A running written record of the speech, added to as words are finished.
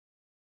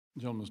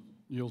The gentleman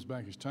yields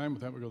back his time.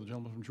 With that, we go to the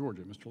gentleman from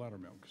Georgia, Mr.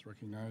 Loudermilk, is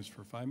recognized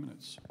for 5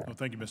 minutes. Well,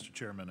 thank you, Mr.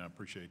 Chairman. I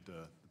appreciate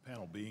the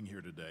panel being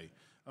here today.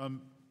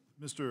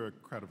 Mr.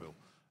 Cradaville,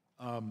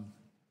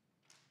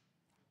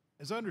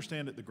 as I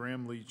understand it, the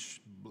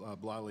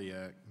Gramm-Leach-Bliley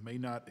Act may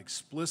not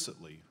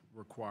explicitly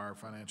require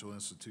financial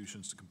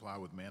institutions to comply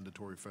with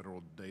mandatory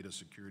federal data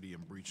security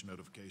and breach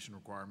notification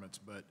requirements,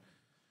 but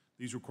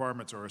these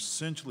requirements are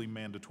essentially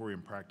mandatory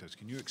in practice.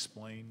 Can you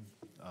explain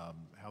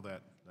how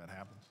that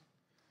happens?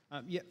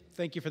 Yeah,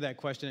 thank you for that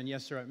question. And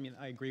yes, sir, I mean,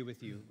 I agree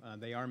with you.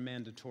 They are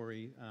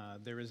mandatory.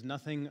 There is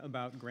nothing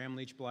about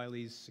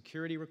Gramm-Leach-Bliley's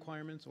security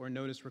requirements or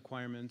notice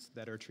requirements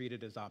that are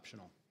treated as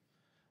optional.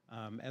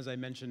 As I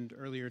mentioned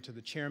earlier to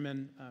the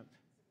chairman,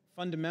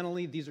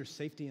 fundamentally, these are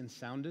safety and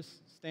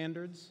soundness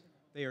standards.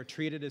 They are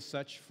treated as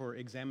such for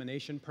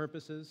examination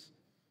purposes.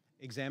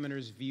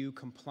 Examiners view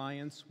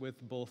compliance with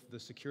both the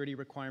security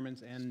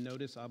requirements and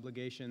notice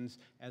obligations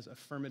as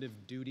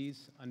affirmative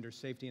duties under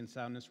safety and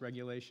soundness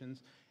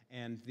regulations,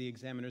 and the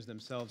examiners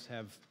themselves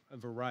have a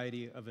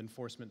variety of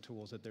enforcement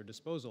tools at their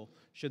disposal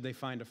should they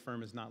find a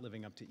firm is not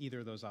living up to either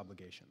of those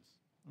obligations.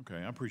 Okay,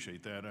 I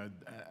appreciate that. I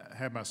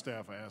had my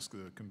staff ask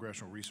the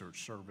Congressional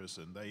Research Service,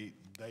 and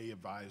they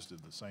advised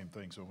of the same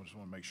thing, so I just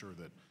want to make sure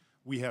that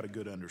we had a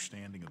good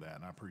understanding of that,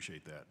 and I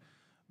appreciate that.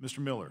 Mr.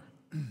 Miller,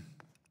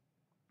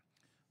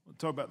 we'll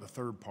talk about the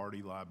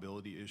third-party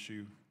liability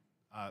issue.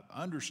 I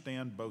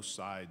understand both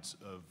sides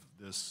of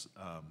this,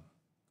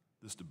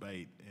 this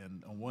debate,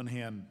 and on one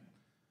hand,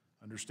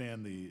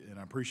 understand and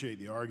I appreciate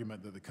the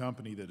argument that the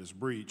company that is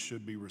breached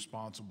should be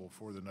responsible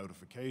for the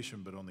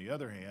notification, but on the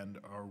other hand,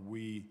 are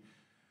we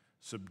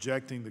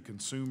subjecting the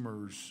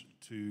consumers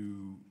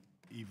to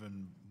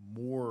even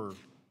more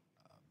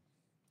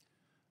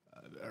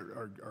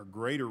or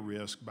greater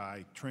risk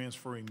by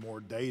transferring more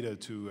data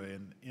to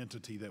an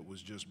entity that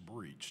was just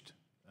breached?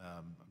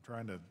 I'm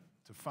trying to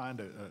find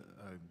a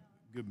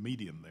good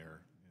medium there.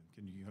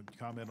 Can you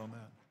comment on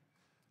that?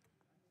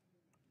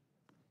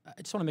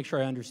 I just want to make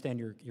sure I understand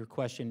your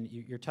question.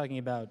 You're talking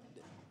about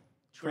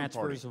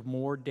transfers of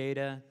more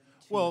data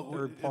to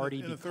third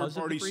party in a third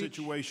party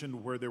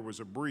situation where there was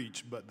a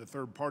breach, but the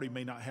third party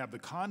may not have the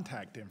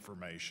contact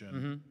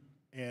information,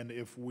 and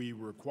if we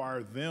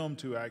require them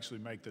to actually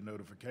make the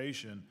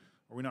notification,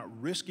 are we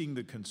not risking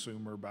the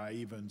consumer by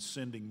even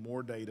sending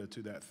more data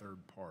to that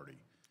third party?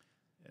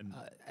 And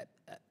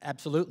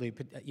absolutely,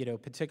 you know,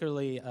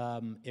 particularly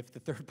if the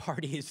third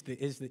party is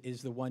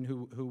the one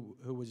who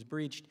was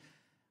breached.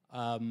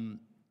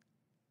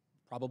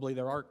 Probably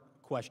there are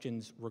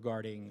questions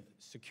regarding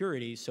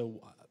security,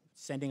 so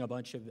sending a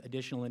bunch of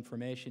additional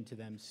information to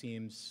them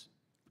seems,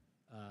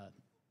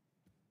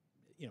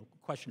 you know,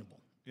 questionable.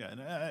 Yeah,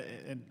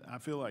 and I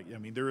feel like, I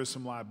mean, there is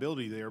some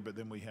liability there, but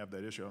then we have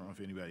that issue. I don't know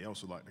if anybody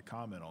else would like to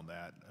comment on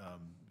that.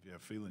 If you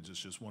have feelings, it's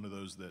just one of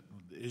those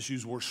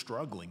issues we're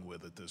struggling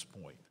with at this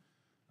point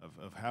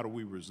of how do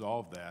we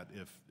resolve that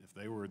if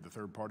the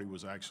third party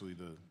was actually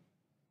the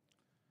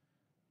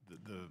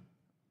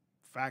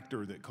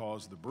factor that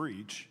caused the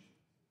breach.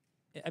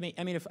 I mean,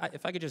 if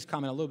I could just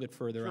comment a little bit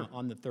further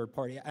on the third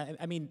party.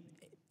 I mean,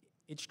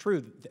 it's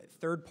true.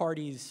 Third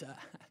parties.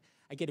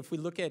 Again, if we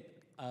look at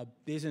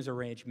business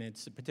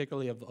arrangements,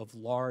 particularly of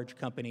large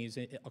companies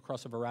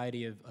across a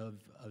variety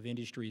of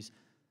industries,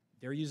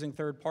 they're using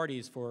third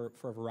parties for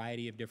a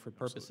variety of different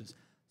purposes. Absolutely.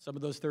 Some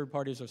of those third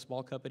parties are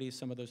small companies.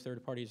 Some of those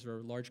third parties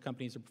are large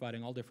companies that are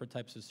providing all different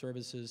types of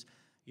services.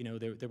 You know,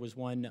 there was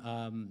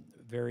one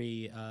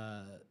very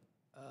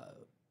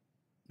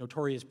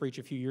notorious breach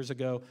a few years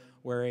ago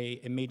where a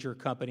major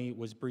company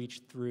was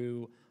breached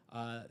through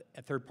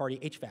a third-party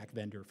HVAC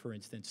vendor, for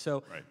instance.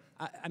 So, right.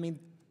 I mean,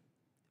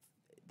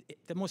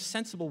 the most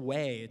sensible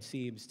way, it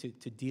seems, to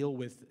deal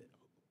with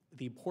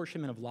the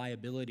apportionment of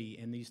liability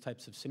in these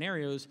types of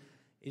scenarios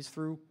is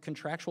through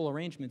contractual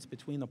arrangements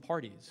between the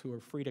parties who are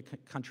free to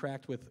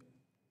contract with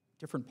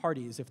different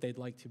parties if they'd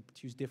like to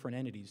choose different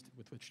entities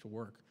with which to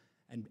work.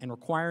 And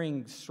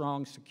requiring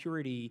strong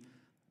security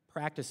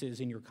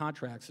practices in your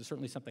contracts is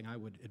certainly something I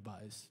would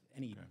advise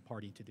any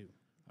party to do.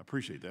 I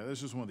appreciate that.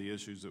 This is one of the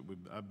issues that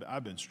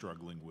I've been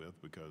struggling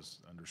with, because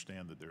I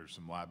understand that there's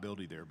some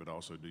liability there, but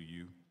also do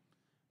you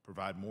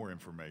provide more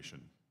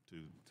information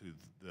to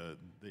the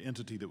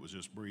entity that was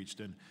just breached?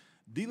 And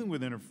dealing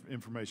with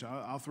information,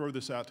 I'll throw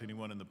this out to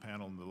anyone in the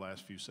panel in the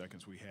last few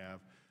seconds we have.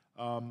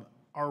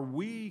 Are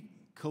we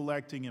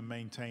collecting and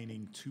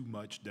maintaining too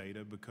much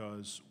data?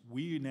 Because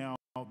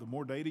the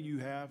more data you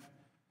have,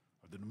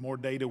 or the more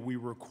data we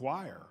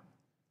require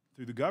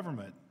through the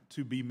government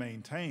to be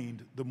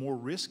maintained, the more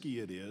risky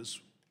it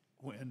is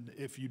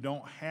if you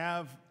don't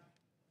have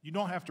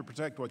to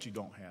protect what you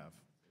don't have.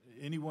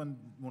 Anyone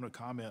want to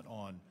comment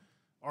on,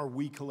 are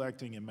we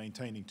collecting and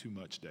maintaining too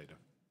much data?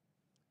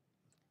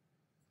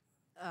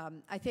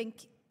 I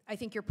think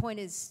your point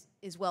is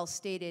well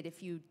stated.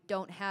 If you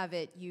don't have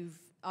it, you've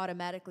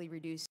automatically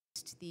reduced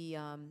the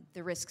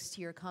risks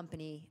to your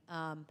company.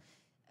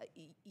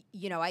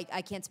 you know, I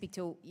can't speak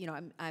to, you know,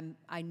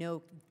 I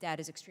know that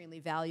is extremely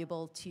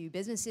valuable to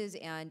businesses,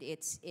 and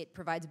it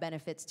provides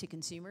benefits to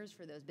consumers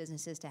for those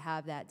businesses to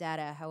have that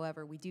data.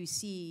 However, we do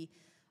see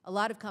a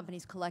lot of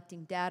companies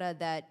collecting data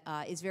that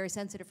is very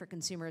sensitive for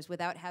consumers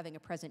without having a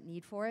present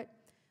need for it,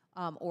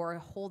 or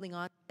holding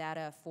on to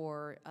data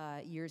for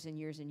years and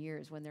years and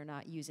years when they're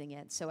not using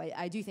it. So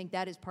I do think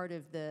that is part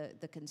of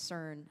the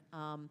concern.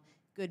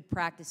 Good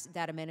practice,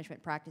 data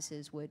management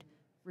practices would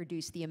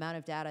reduce the amount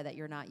of data that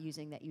you're not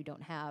using that you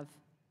don't have.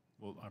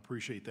 Well, I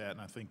appreciate that,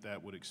 and I think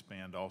that would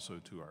expand also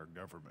to our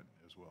government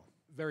as well.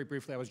 Very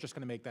briefly, I was just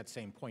going to make that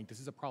same point. This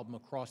is a problem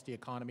across the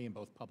economy in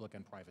both public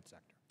and private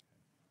sector.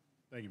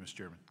 Thank you, Mr.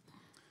 Chairman.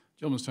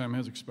 Gentleman's time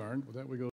has expired. With that, we go